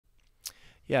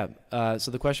Yeah.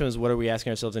 So the question was, what are we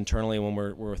asking ourselves internally when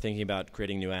we're thinking about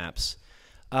creating new apps?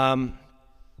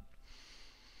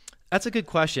 That's a good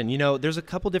question. You know, there's a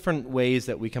couple different ways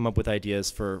that we come up with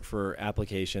ideas for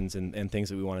applications and things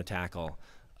that we want to tackle.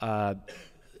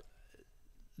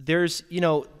 There's, you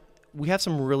know, we have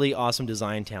some really awesome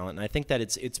design talent, and I think that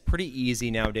it's pretty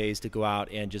easy nowadays to go out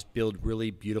and just build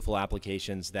really beautiful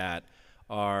applications that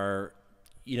are,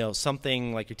 you know,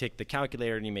 something like you take the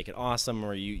calculator and you make it awesome,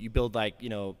 or you build like,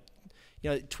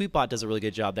 Tweetbot does a really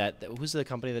good job. Who's the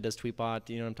company that does Tweetbot?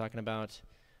 Do you know what I'm talking about?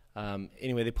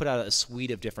 Anyway, they put out a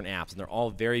suite of different apps, and they're all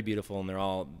very beautiful, and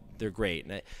they're great.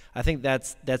 And I think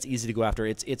that's easy to go after.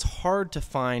 It's hard to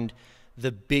find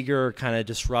the bigger kind of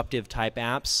disruptive type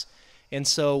apps, and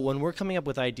so when we're coming up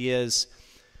with ideas,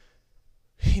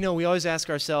 you know, we always ask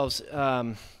ourselves,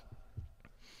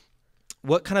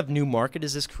 what kind of new market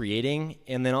is this creating,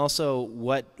 and then also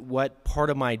what part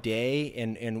of my day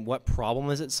and what problem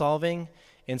is it solving.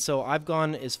 And so I've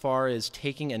gone as far as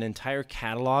taking an entire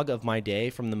catalog of my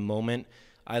day from the moment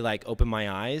I like open my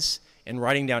eyes and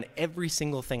writing down every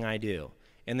single thing I do,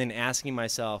 and then asking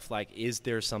myself, like, is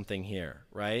there something here,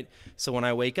 right? So when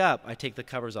I wake up, I take the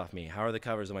covers off me. How are the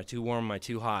covers? Am I too warm? Am I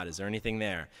too hot? Is there anything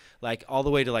there? Like, all the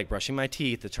way to like brushing my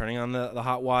teeth, to turning on the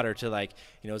hot water, to like,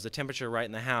 you know, is the temperature right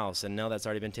in the house? And no, that's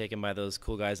already been taken by those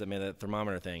cool guys that made the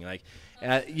thermometer thing. Like,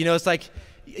 you know, it's like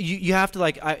you have to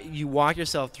like you walk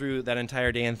yourself through that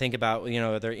entire day and think about, you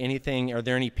know, are there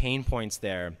any pain points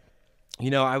there? You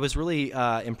know, I was really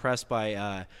impressed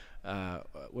by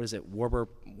what is it,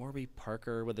 Warby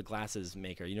Parker, with the glasses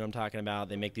maker. You know what I'm talking about?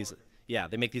 They make these, yeah,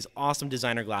 they make these awesome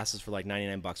designer glasses for like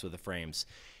 99 bucks with the frames.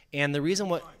 And the reason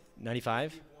what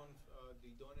 95?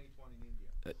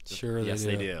 Sure, yes,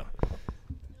 they do.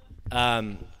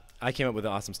 I came up with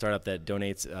an awesome startup that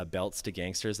donates belts to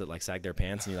gangsters that like sag their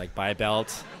pants, and you like buy a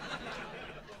belt.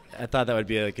 I thought that would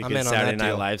be like a good Saturday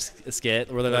Night Live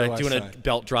skit where they're like doing a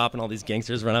belt drop and all these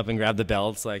gangsters run up and grab the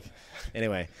belts. Like,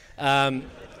 anyway,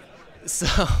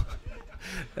 so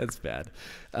that's bad.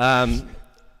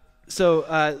 So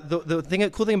the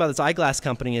cool thing about this eyeglass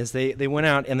company is they went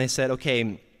out and they said,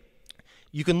 okay,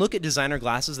 you can look at designer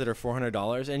glasses that are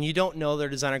 $400, and you don't know they're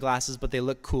designer glasses, but they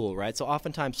look cool, right? So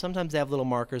sometimes they have little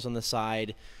markers on the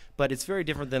side, but it's very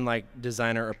different than like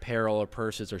designer apparel or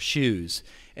purses or shoes.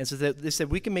 And so they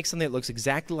said, we can make something that looks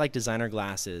exactly like designer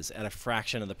glasses at a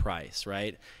fraction of the price,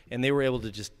 right? And they were able to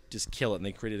just kill it, and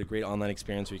they created a great online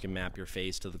experience where you can map your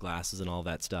face to the glasses and all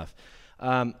that stuff.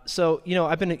 So, you know,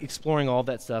 I've been exploring all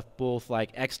that stuff, both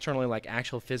like externally, like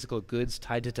actual physical goods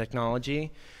tied to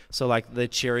technology. So like the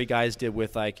Cherry guys did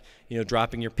with like, you know,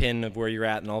 dropping your pin of where you're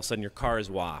at and all of a sudden your car is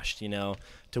washed, you know,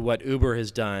 to what Uber has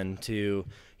done to,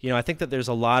 you know, I think that there's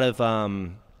a lot of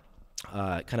kind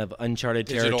of uncharted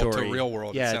territory. Digital to real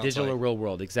world. Yeah, digital to real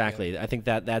world, exactly. Yeah. I think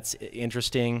that's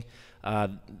interesting.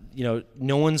 You know,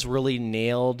 no one's really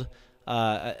nailed.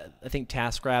 I think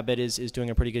TaskRabbit is doing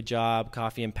a pretty good job.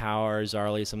 Coffee and Power,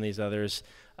 Zarly, some of these others.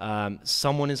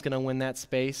 Someone is going to win that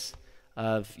space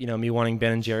of, you know, me wanting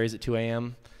Ben and Jerry's at 2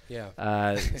 a.m.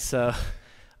 Yeah. So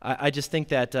I just think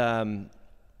that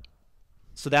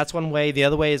so that's one way. The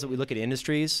other way is that we look at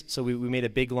industries. So we made a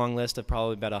big long list of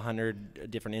probably about 100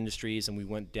 different industries, and we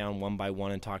went down one by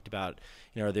one and talked about,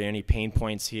 you know, are there any pain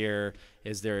points here?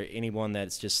 Is there anyone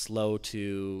that's just slow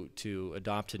to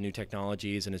adopt to new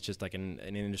technologies, and it's just like an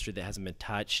industry that hasn't been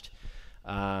touched?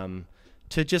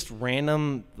 To just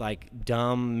random, like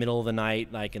dumb, middle of the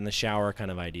night, like in the shower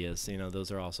kind of ideas. You know, those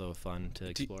are also fun to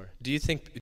explore. Do you think